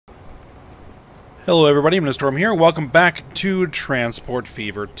Hello everybody, I'm Storm here. Welcome back to Transport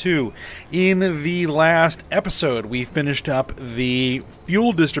Fever 2. In the last episode, we finished up the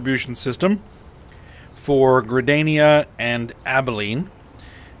fuel distribution system for Gridania and Abilene,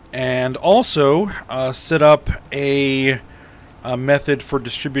 and also set up a method for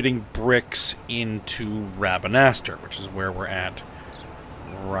distributing bricks into Rabanastre, which is where we're at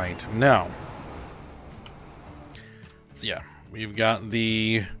right now. So yeah, we've got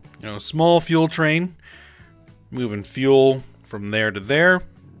the small fuel train moving fuel from there to there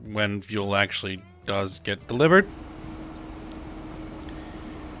when fuel actually does get delivered.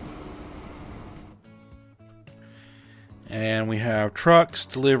 And we have trucks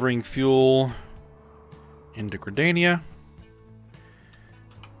delivering fuel into Gridania.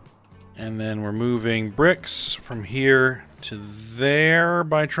 And then we're moving bricks from here to there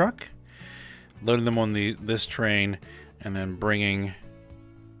by truck, loading them on this train, and then bringing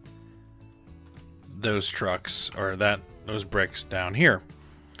those trucks, or those bricks down here.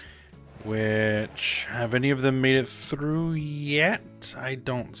 Which, have any of them made it through yet? I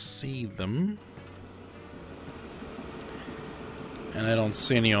don't see them. And I don't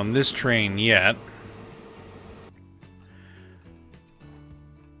see any on this train yet.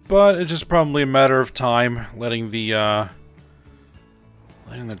 But it's just probably a matter of time, letting the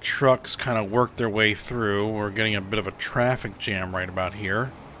trucks kind of work their way through. We're getting a bit of a traffic jam right about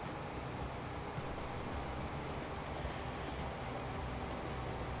here.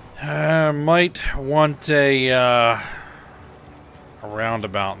 Might want a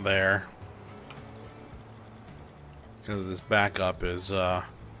roundabout there, because this backup is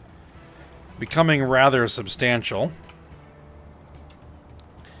becoming rather substantial.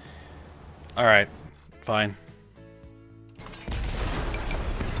 Alright, fine.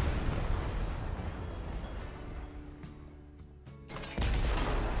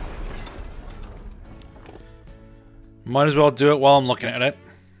 Might as well do it while I'm looking at it.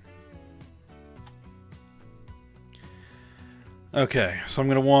 Okay, so I'm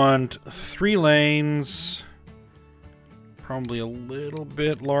going to want 3 lanes, probably a little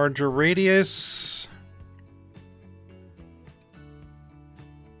bit larger radius.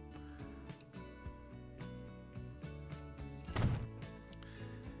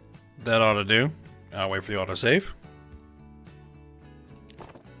 That ought to do. I'll wait for the autosave.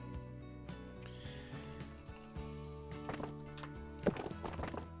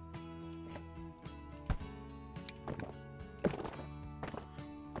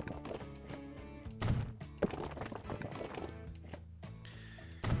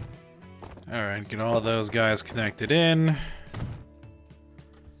 Alright, get all those guys connected in.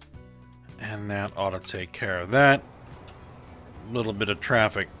 And that ought to take care of that. Little bit of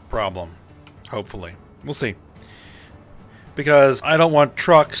traffic problem. Hopefully. We'll see. Because I don't want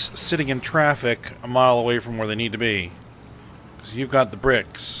trucks sitting in traffic a mile away from where they need to be. Because you've got the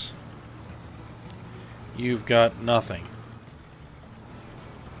bricks. You've got nothing.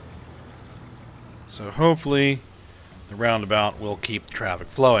 So hopefully the roundabout will keep the traffic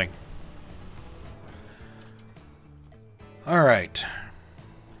flowing. Alright.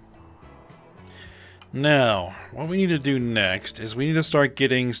 Now, what we need to do next is we need to start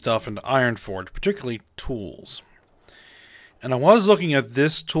getting stuff into Ironforge, particularly tools. And I was looking at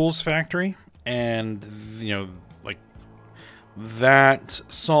this tools factory, and, like, that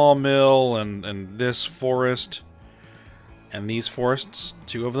sawmill and this forest, and these forests,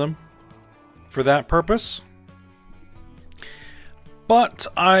 2 of them, for that purpose. But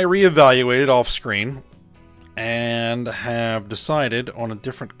I reevaluated off screen and have decided on a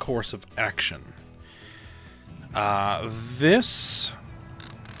different course of action. This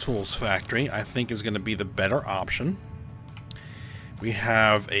tools factory, I think, is going to be the better option. We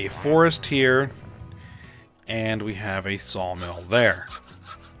have a forest here, and we have a sawmill there.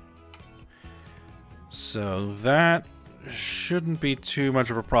 So that shouldn't be too much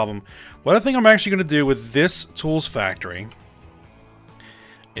of a problem. What I think I'm actually going to do with this tools factory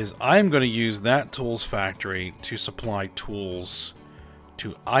is I'm going to use that tools factory to supply tools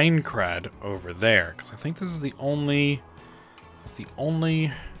to Aincrad over there, because I think this is the only...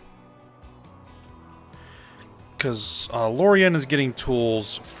 Because Lorien is getting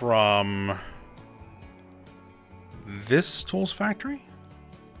tools from this tools factory?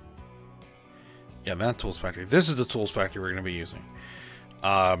 Yeah, that tools factory. This is the tools factory we're going to be using.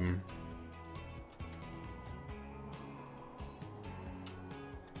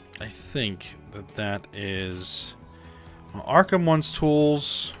 I think that is... Well, Arkham wants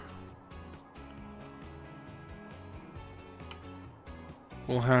tools.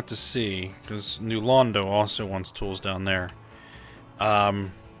 We'll have to see, because New Londo also wants tools down there.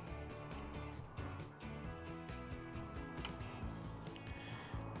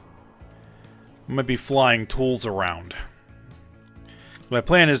 might be flying tools around. My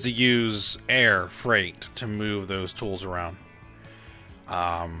plan is to use air freight to move those tools around.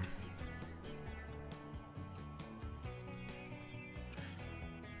 Have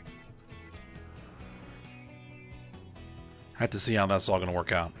to see how that's all going to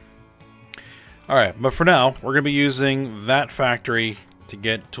work out. Alright, but for now, we're going to be using that factory to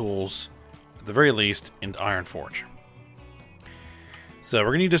get tools, at the very least, into Ironforge. So we're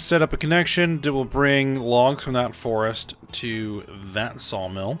going to need to set up a connection that will bring logs from that forest to that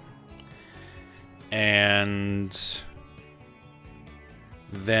sawmill. And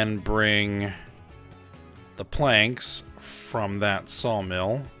then bring the planks from that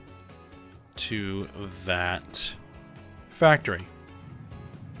sawmill to that factory.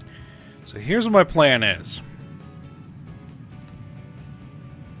 So here's what my plan is.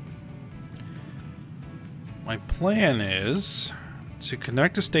 My plan is to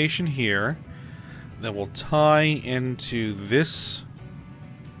connect a station here that will tie into this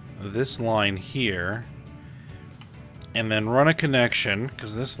line here, and then run a connection,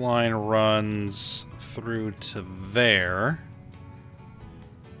 because this line runs through to there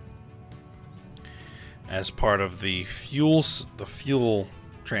as part of the fuel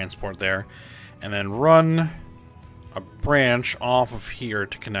transport there, and then run a branch off of here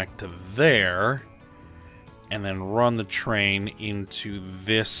to connect to there, and then run the train into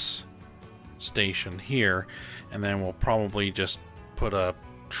this station here, and then we'll probably just put a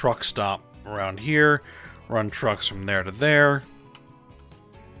truck stop around here, run trucks from there to there,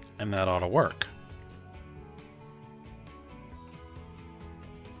 and that ought to work.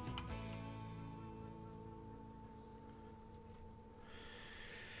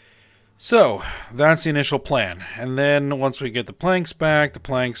 So, that's the initial plan. And then once we get the planks back, the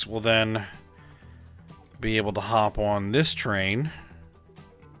planks will then be able to hop on this train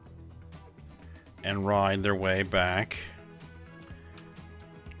and ride their way back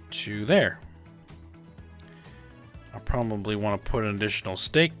to there. I probably want to put an additional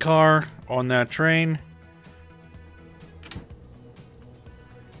stake car on that train.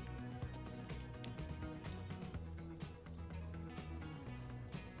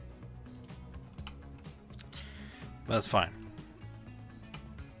 That's fine.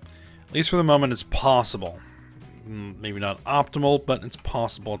 At least for the moment, it's possible. Maybe not optimal, but it's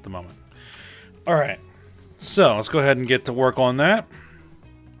possible at the moment. Alright, so let's go ahead and get to work on that.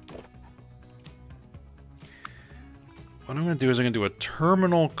 What I'm going to do is I'm going to do a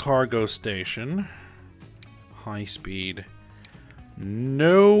terminal cargo station. High speed.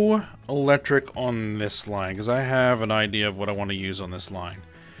 No electric on this line, because I have an idea of what I want to use on this line.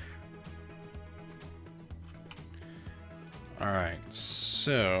 Alright,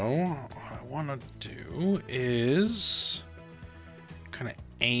 so what I want to do is kind of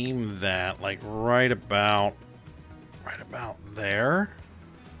aim that like right about there.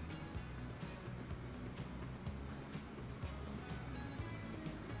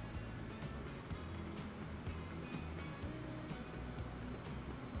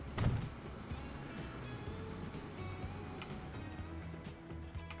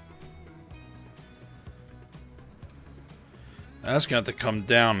 That's going to have to come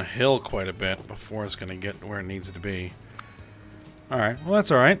downhill quite a bit before it's going to get where it needs to be. Alright, well that's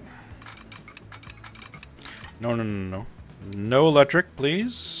alright. No, no, no, no. No electric,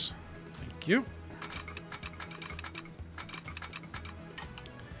 please. Thank you.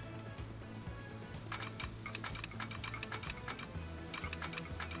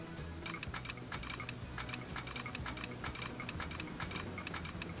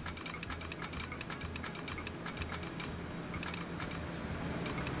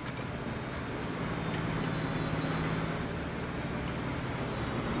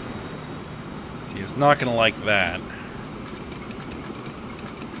 He's not going to like that.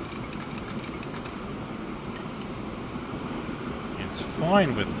 It's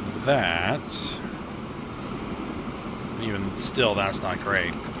fine with that. Even still, that's not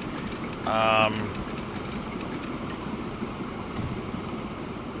great. I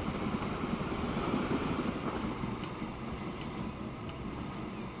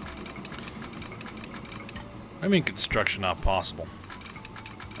mean, construction not possible.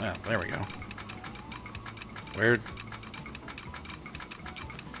 Yeah, there we go. Weird.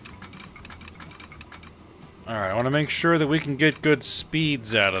 Alright, I want to make sure that we can get good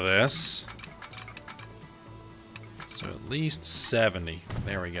speeds out of this. So at least 70.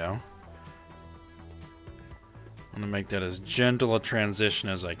 There we go. I want to make that as gentle a transition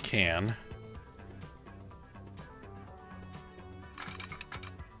as I can.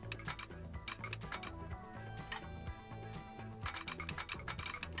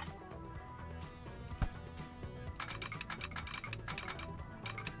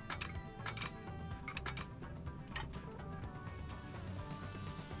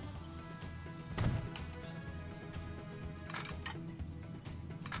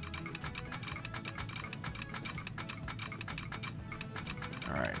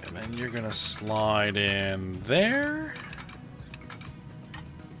 And you're gonna slide in there.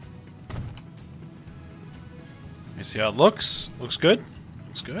 You see how it looks? Looks good?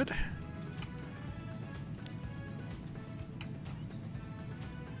 Looks good.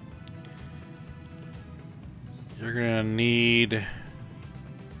 You're gonna need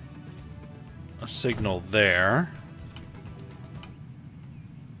a signal there.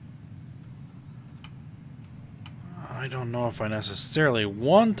 I don't know if I necessarily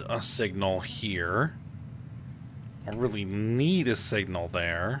want a signal here. I really need a signal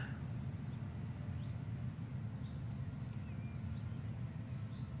there.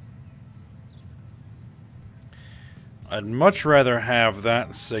 I'd much rather have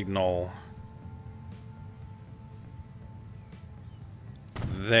that signal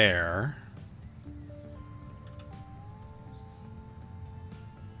there.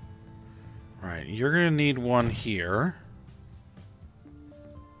 Right, you're gonna need one here.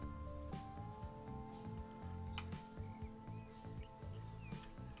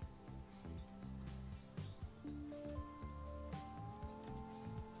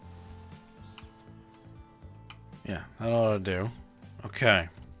 Yeah, that ought to do. Okay.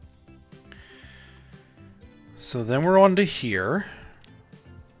 So then we're on to here.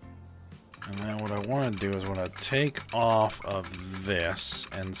 And then what I want to do is I want to take off of this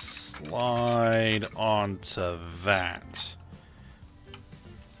and slide onto that.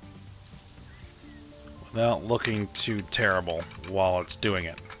 Without looking too terrible while it's doing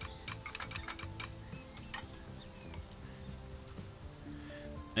it.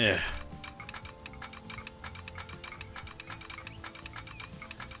 Eh.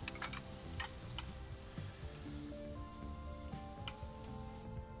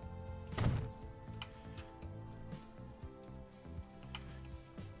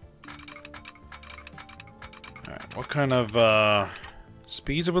 What kind of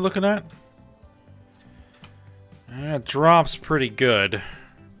speeds are we looking at? It drops pretty good.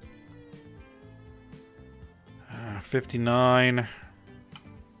 59.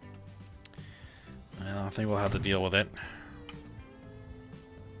 Well, I think we'll have to deal with it.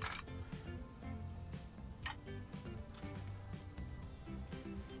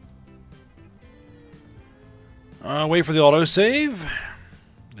 Wait for the autosave.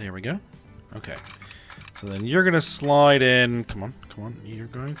 There we go. Okay. So then you're going to slide in. Come on, come on. You're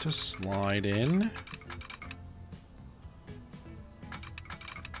going to slide in.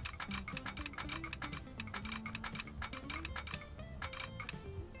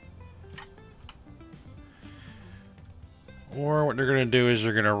 Or what you're going to do is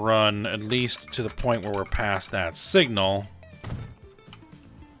you're going to run at least to the point where we're past that signal.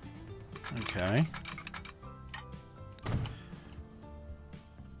 Okay.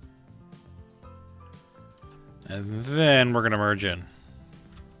 And then we're going to merge in.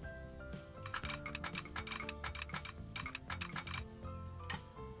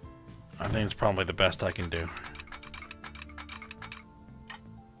 I think it's probably the best I can do.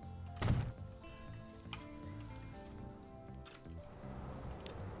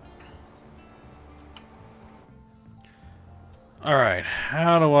 Alright,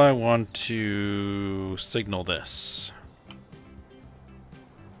 how do I want to signal this?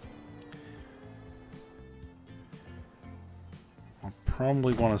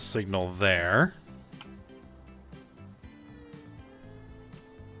 Probably want to signal there.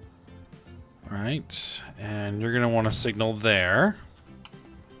 Right, and you're going to want to signal there.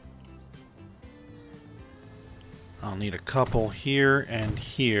 I'll need a couple here and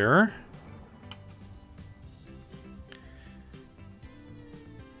here.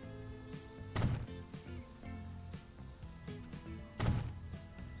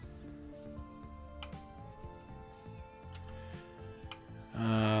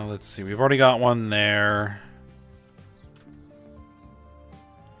 Let's see, we've already got one there.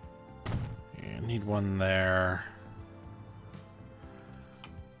 Need one there.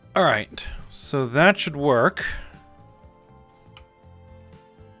 Alright, so that should work.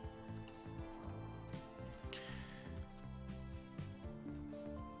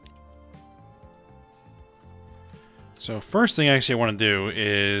 So first thing actually I want to do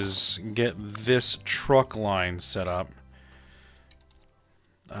is get this truck line set up.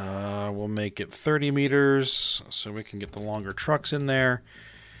 We'll make it 30 meters so we can get the longer trucks in there.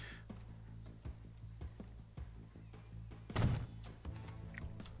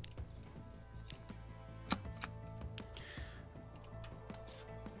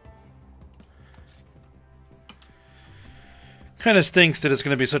 Kind of stinks that it's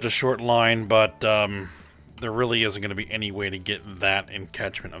going to be such a short line, but there really isn't going to be any way to get that in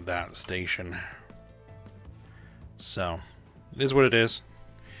catchment of that station. So, it is what it is.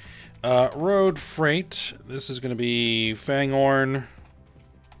 Road freight. This is going to be Fangorn.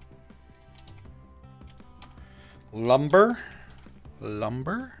 Lumber.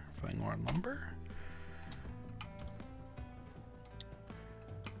 Fangorn lumber.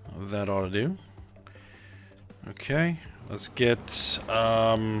 That ought to do. Okay, let's get,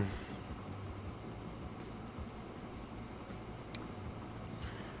 we're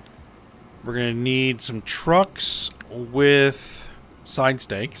gonna need some trucks with side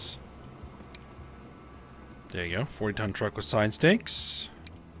stakes. There you go, 40-ton truck with side stakes.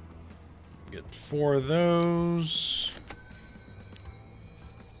 Get 4 of those.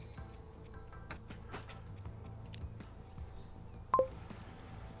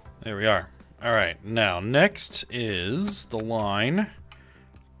 There we are. Alright, now next is the line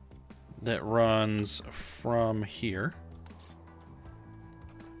that runs from here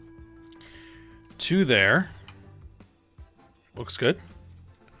to there. Looks good.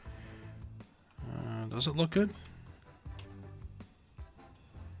 Does it look good?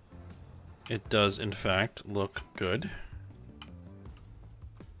 It does, in fact, look good.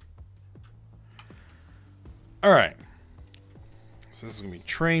 Alright. So this is going to be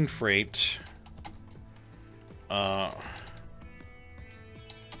train freight. Fangorn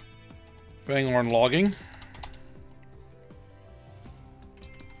logging.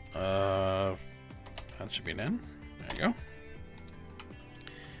 That should be an N. There you go.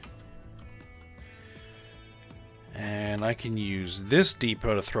 And I can use this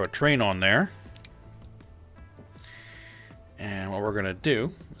depot to throw a train on there. And what we're going to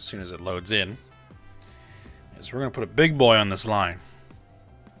do, as soon as it loads in, is we're going to put a big boy on this line.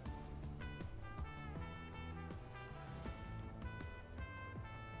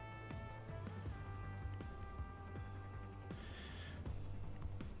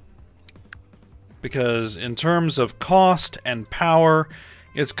 Because in terms of cost and power,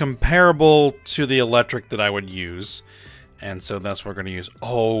 it's comparable to the electric that I would use. And so that's what we're going to use.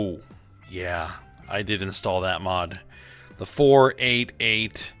 Oh, yeah, I did install that mod. The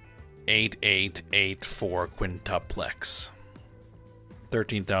 4888884 quintuplex.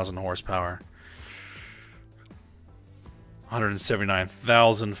 13,000 horsepower.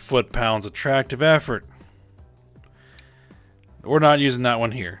 179,000 foot-pounds of tractive effort. We're not using that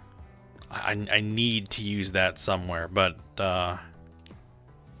one here. I need to use that somewhere, but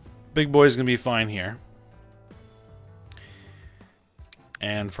big boy's gonna be fine here.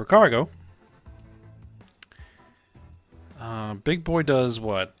 And for cargo, big boy does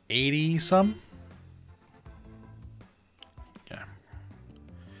what, 80 some? Yeah.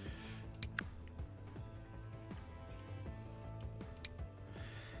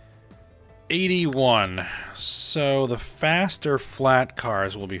 $81. So the faster flat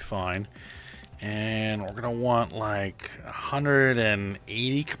cars will be fine. And we're gonna want like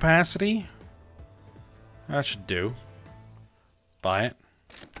 180 capacity. That should do. Buy it.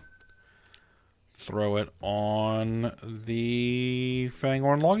 Throw it on the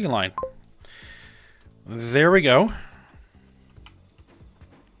Fangorn logging line. There we go.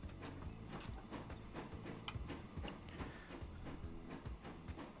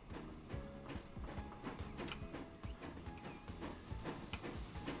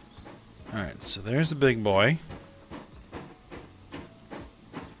 Alright, so there's the big boy.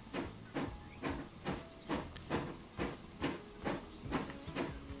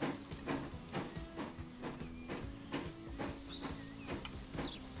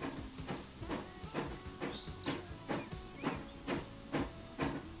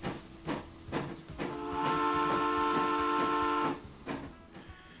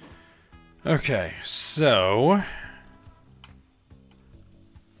 Okay, so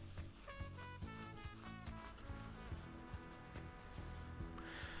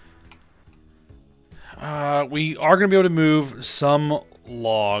we are going to be able to move some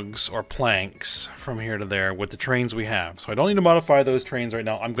logs or planks from here to there with the trains we have. So I don't need to modify those trains right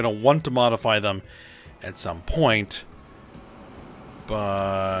now. I'm going to want to modify them at some point.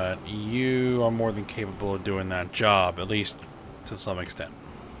 But you are more than capable of doing that job, at least to some extent.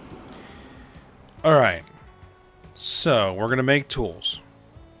 Alright. So, we're going to make tools.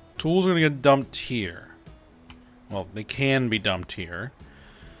 Tools are going to get dumped here. Well, they can be dumped here.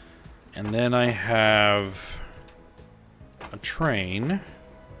 And then I have a train.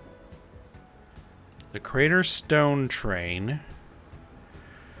 The Crater Stone train,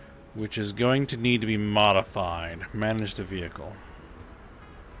 which is going to need to be modified. Manage the vehicle.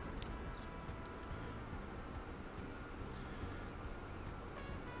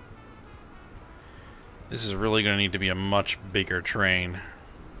 This is really going to need to be a much bigger train.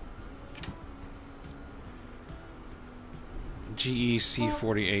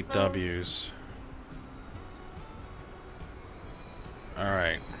 GEC48Ws.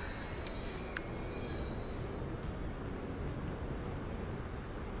 Alright.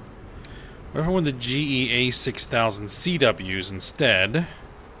 What if I went the GEA6000CWs instead?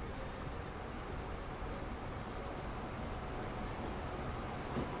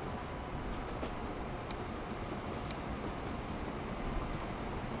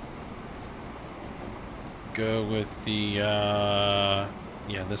 Go with the, yeah,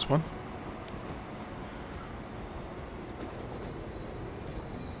 this one.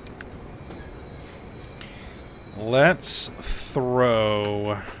 Let's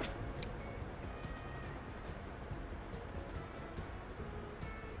throw...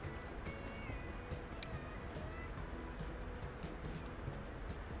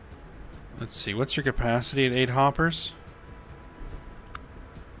 Let's see, what's your capacity at 8 hoppers?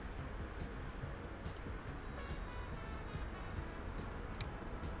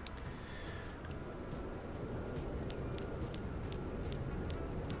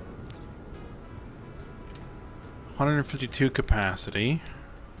 $152 capacity.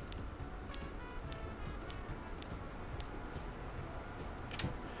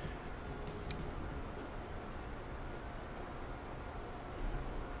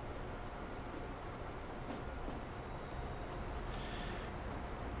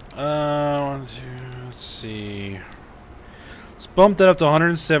 Let's see. Let's bump that up to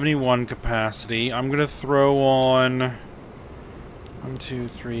 171 capacity. I'm gonna throw on 1, 2,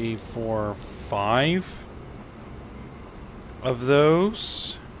 3, 4, 5 of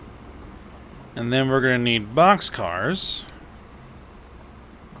those. And then we're gonna need boxcars,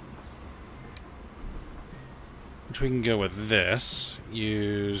 which we can go with this.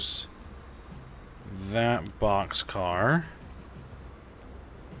 Use that boxcar.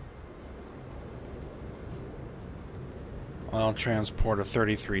 I'll transport of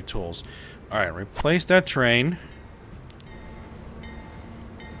 33 tools. Alright, replace that train.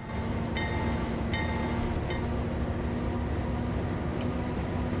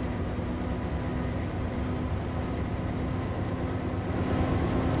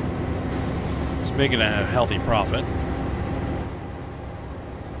 It's making a healthy profit.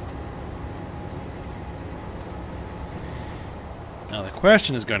 Now the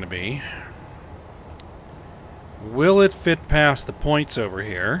question is going to be, will it fit past the points over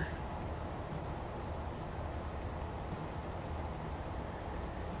here?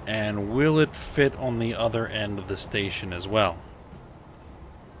 And will it fit on the other end of the station as well?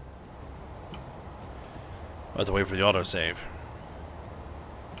 I'll have to wait for the autosave.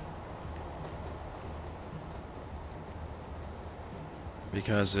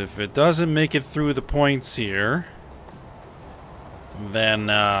 Because if it doesn't make it through the points here, then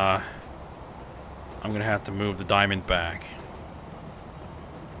I'm gonna have to move the diamond back.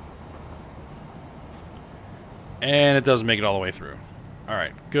 And it doesn't make it all the way through.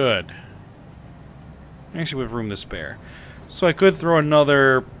 Alright, good. Actually, we have room to spare. So I could throw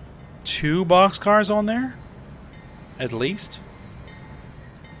another 2 boxcars on there, at least.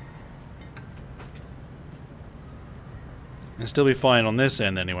 And still be fine on this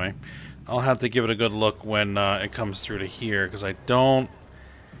end anyway. I'll have to give it a good look when it comes through to here, because I don't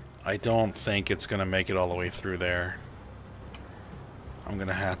think it's gonna make it all the way through there. I'm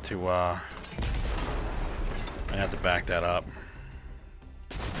gonna have to back that up.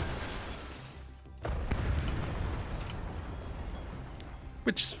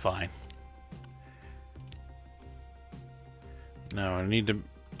 Which is fine. No, I need to...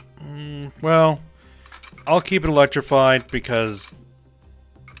 well, I'll keep it electrified because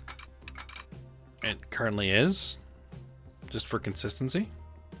it currently is. Just for consistency.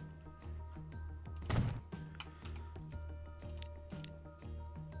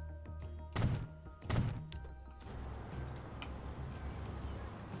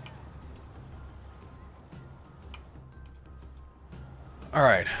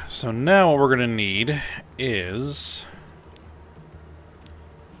 Alright, so now what we're going to need is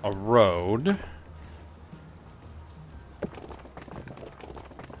a road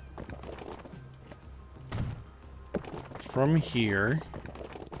from here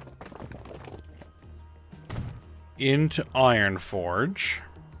into Ironforge.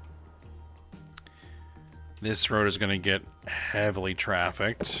 This road is going to get heavily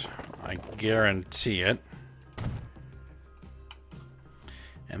trafficked. I guarantee it.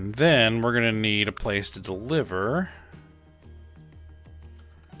 And then we're going to need a place to deliver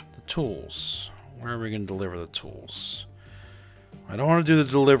the tools. Where are we going to deliver the tools? I don't want to do the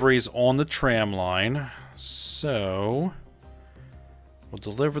deliveries on the tram line, so we'll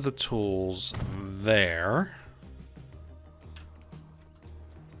deliver the tools there.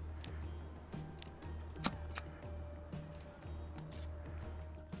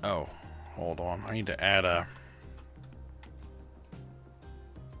 Oh, hold on. I need to add a...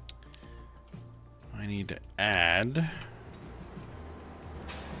 I need to add...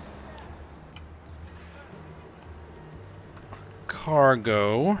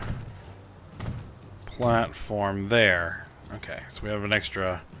 cargo platform there. Okay, so we have an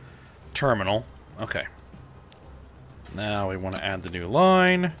extra terminal. Okay. Now we want to add the new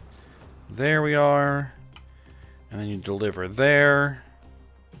line. There we are. And then you deliver there.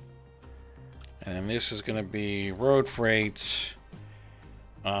 And then this is going to be road freight,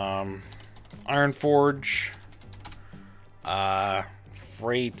 Iron Forge,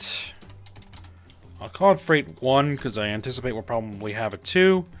 freight. I'll call it freight 1 because I anticipate we'll probably have a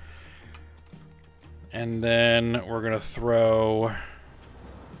 2. And then we're going to throw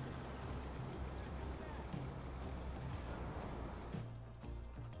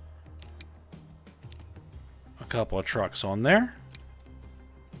a couple of trucks on there.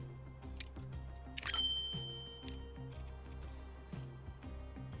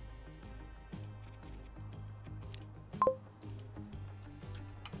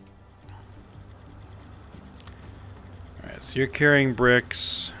 So you're carrying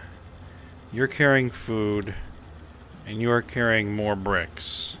bricks, you're carrying food, and you're carrying more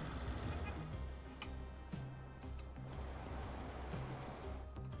bricks.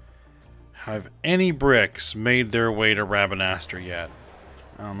 Have any bricks made their way to Rabanastre yet?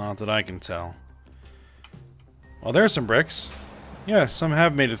 Well, not that I can tell. Well, there's some bricks. Yeah, some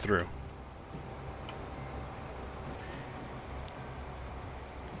have made it through.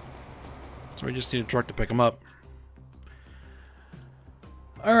 So we just need a truck to pick them up.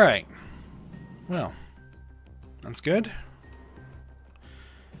 Alright. Well, that's good.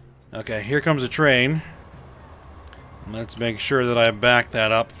 Okay, here comes a train. Let's make sure that I back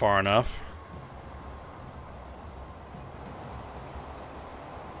that up far enough.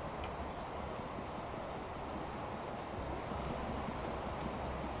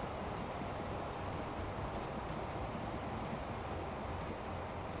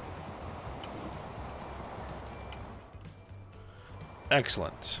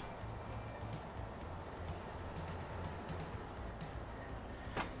 Excellent.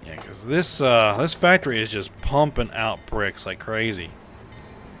 Yeah, because this factory is just pumping out bricks like crazy.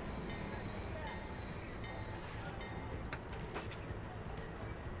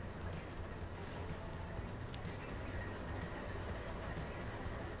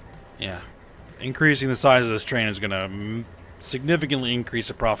 Yeah, increasing the size of this train is going to significantly increase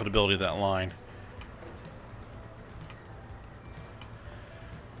the profitability of that line.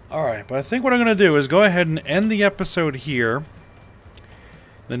 Alright, but I think what I'm going to do is go ahead and end the episode here.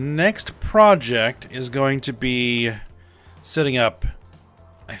 The next project is going to be setting up,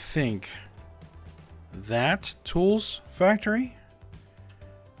 I think, that tools factory?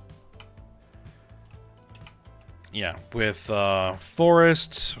 Yeah, with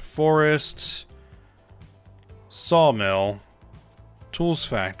forest, sawmill, tools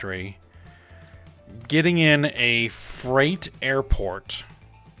factory, getting in a freight airport,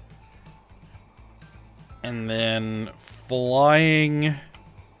 and then flying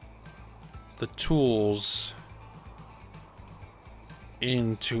the tools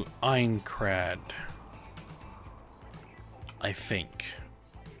into Einkrad, I think.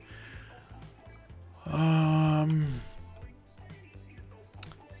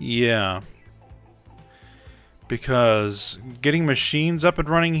 Yeah. Because getting machines up and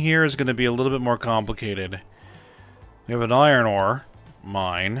running here is going to be a little bit more complicated. We have an iron ore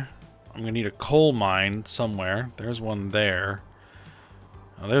mine. I'm going to need a coal mine somewhere. There's one there.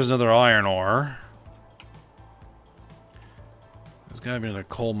 There's another iron ore. There's got to be another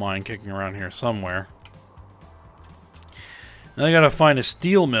coal mine kicking around here somewhere. Then I got to find a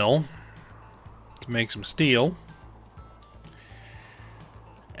steel mill to make some steel.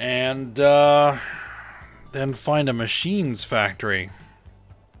 And then find a machines factory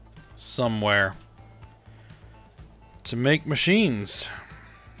somewhere to make machines.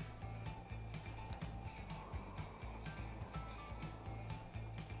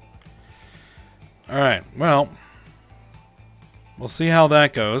 Alright, well, we'll see how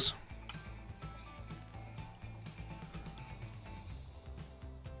that goes.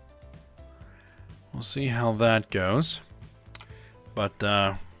 We'll see how that goes. But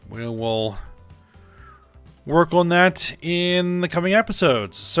we will work on that in the coming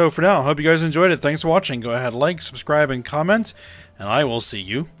episodes. So for now, I hope you guys enjoyed it. Thanks for watching. Go ahead, like, subscribe, and comment. And I will see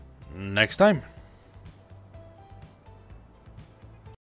you next time.